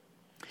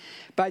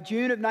 By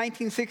June of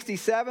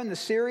 1967, the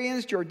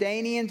Syrians,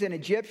 Jordanians, and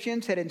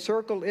Egyptians had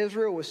encircled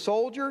Israel with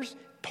soldiers,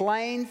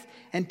 planes,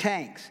 and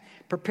tanks,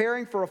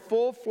 preparing for a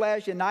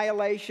full-fledged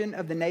annihilation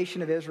of the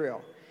nation of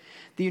Israel.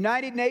 The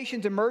United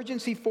Nations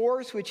Emergency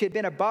Force, which had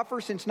been a buffer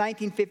since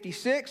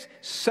 1956,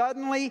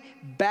 suddenly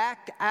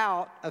backed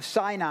out of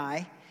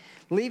Sinai,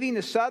 leaving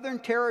the southern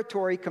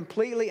territory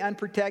completely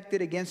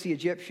unprotected against the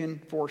Egyptian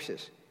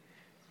forces.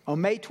 On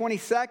May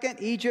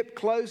 22nd, Egypt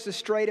closed the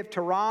Strait of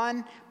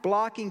Tiran,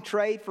 blocking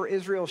trade for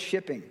Israel's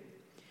shipping.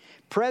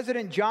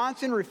 President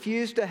Johnson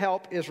refused to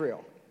help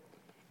Israel.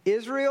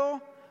 Israel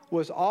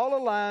was all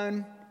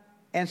alone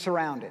and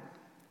surrounded.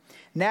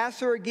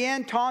 Nasser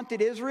again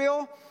taunted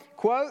Israel,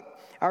 quote,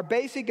 "Our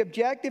basic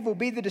objective will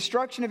be the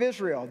destruction of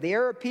Israel. The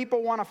Arab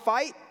people want to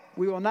fight.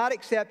 We will not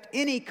accept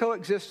any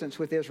coexistence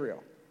with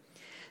Israel."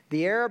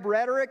 The Arab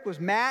rhetoric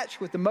was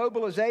matched with the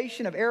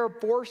mobilization of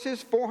Arab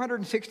forces,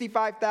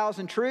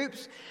 465,000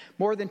 troops,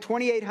 more than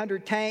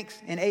 2,800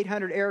 tanks, and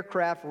 800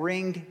 aircraft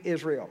ringed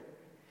Israel.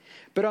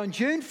 But on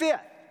June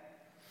 5th,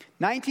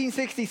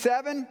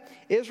 1967,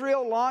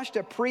 Israel launched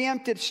a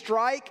preemptive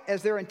strike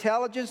as their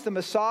intelligence, the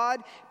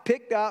Mossad,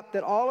 picked up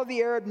that all of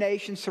the Arab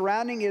nations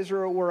surrounding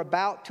Israel were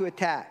about to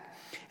attack.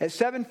 At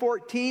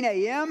 7:14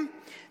 a.m.,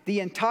 the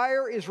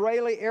entire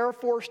Israeli Air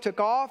Force took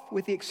off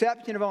with the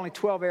exception of only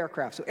 12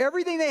 aircraft. So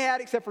everything they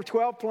had except for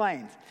 12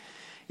 planes,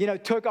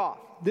 took off.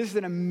 This is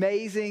an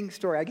amazing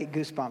story. I get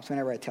goosebumps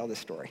whenever I tell this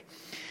story.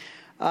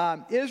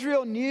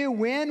 Israel knew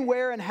when,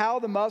 where, and how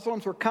the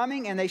Muslims were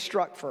coming, and they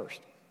struck first.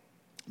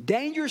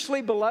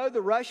 Dangerously below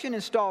the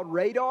Russian-installed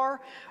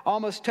radar,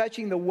 almost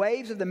touching the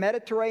waves of the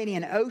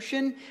Mediterranean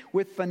Ocean,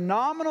 with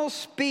phenomenal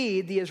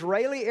speed, the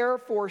Israeli Air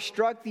Force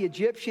struck the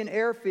Egyptian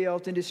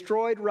airfields and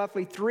destroyed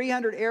roughly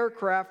 300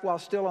 aircraft while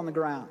still on the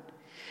ground.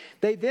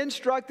 They then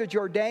struck the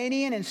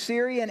Jordanian and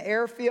Syrian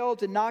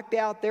airfields and knocked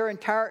out their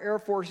entire air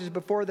forces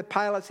before the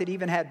pilots had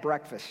even had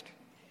breakfast.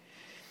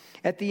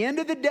 At the end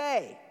of the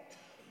day,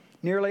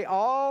 nearly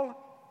all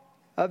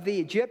of the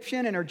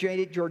Egyptian and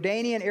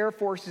Jordanian air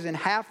forces and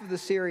half of the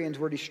Syrians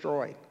were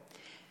destroyed.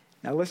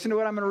 Now listen to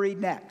what I'm going to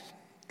read next.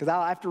 because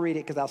I'll have to read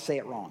it because I'll say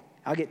it wrong.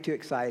 I'll get too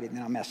excited and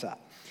then I'll mess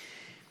up.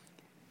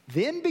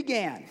 Then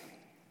began,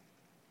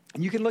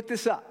 and you can look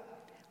this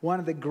up, one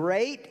of the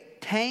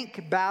great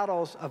tank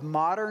battles of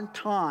modern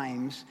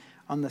times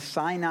on the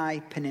Sinai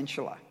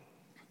Peninsula,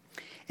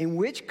 in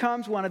which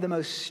comes one of the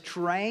most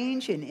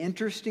strange and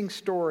interesting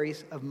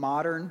stories of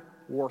modern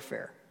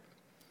warfare.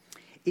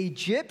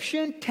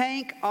 Egyptian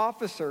tank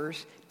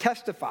officers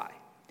testify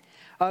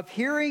of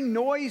hearing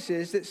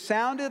noises that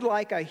sounded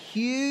like a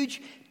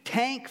huge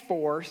tank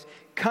force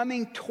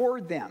coming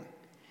toward them.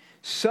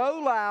 So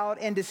loud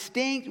and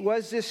distinct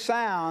was this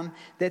sound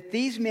that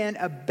these men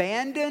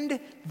abandoned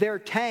their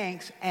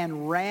tanks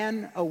and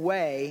ran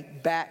away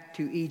back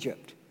to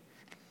Egypt.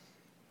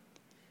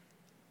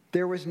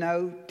 There was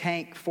no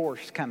tank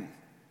force coming.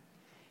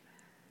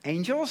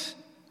 Angels?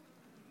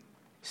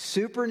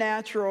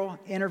 Supernatural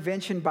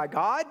intervention by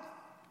God?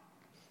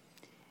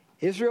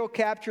 Israel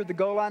captured the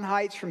Golan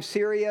Heights from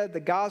Syria,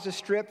 the Gaza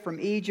Strip from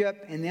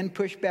Egypt, and then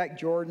pushed back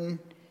Jordan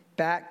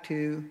back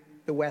to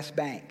the West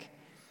Bank.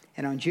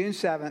 And on June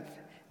 7th,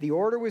 the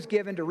order was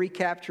given to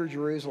recapture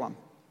Jerusalem.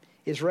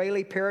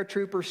 Israeli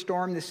paratroopers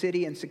stormed the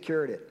city and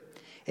secured it.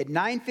 At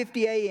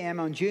 9:50 a.m.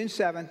 on June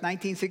 7th,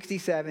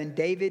 1967,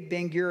 David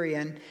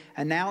Ben-Gurion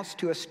announced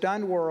to a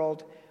stunned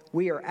world,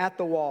 "We are at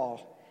the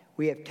wall.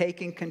 We have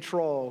taken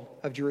control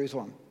of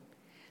Jerusalem."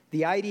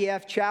 The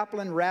IDF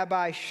chaplain,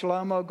 Rabbi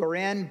Shlomo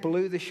Goren,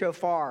 blew the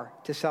shofar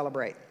to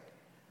celebrate.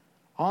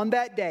 On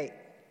that date,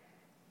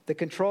 the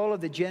control of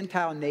the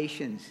Gentile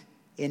nations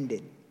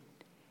ended,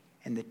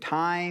 and the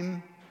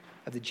time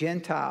of the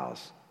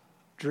Gentiles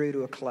drew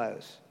to a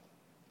close.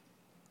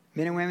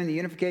 Men and women, the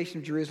unification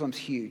of Jerusalem is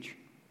huge.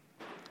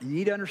 You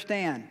need to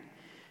understand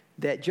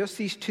that just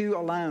these two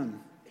alone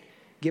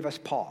give us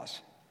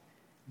pause.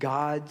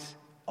 God's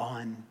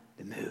on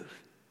the move.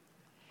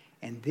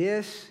 And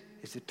this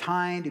is the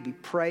time to be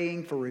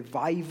praying for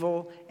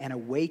revival and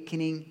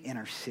awakening in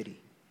our city.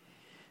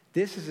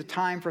 This is a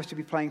time for us to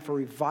be praying for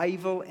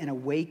revival and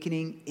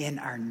awakening in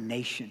our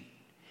nation.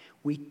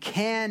 We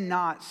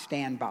cannot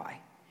stand by.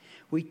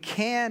 We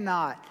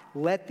cannot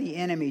let the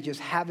enemy just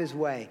have his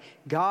way.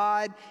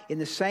 God, in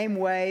the same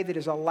way that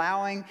is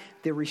allowing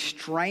the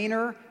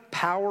restrainer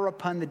power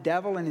upon the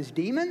devil and his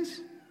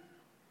demons,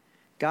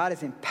 God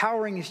is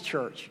empowering his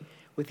church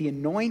with the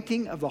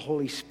anointing of the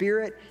Holy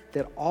Spirit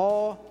that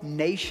all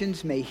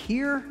nations may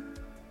hear.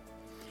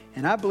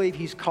 And I believe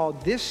he's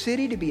called this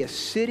city to be a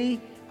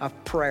city of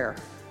prayer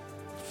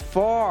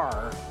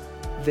for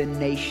the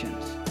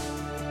nations.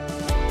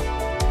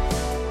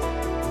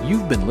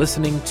 You've been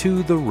listening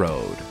to The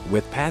Road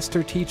with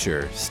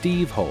pastor-teacher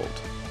Steve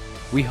Holt.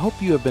 We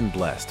hope you have been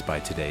blessed by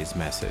today's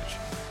message.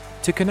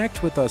 To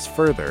connect with us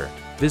further,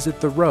 visit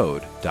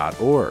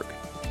theroad.org.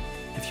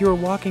 If you are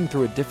walking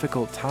through a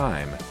difficult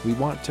time, we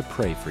want to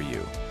pray for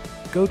you.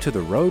 Go to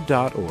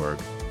theroad.org,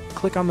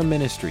 click on the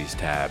Ministries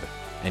tab,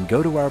 and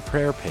go to our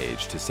prayer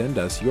page to send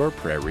us your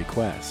prayer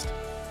request.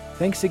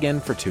 Thanks again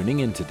for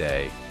tuning in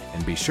today,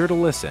 and be sure to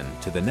listen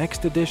to the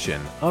next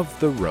edition of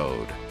The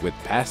Road with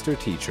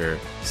pastor-teacher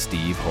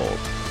Steve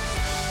Holt.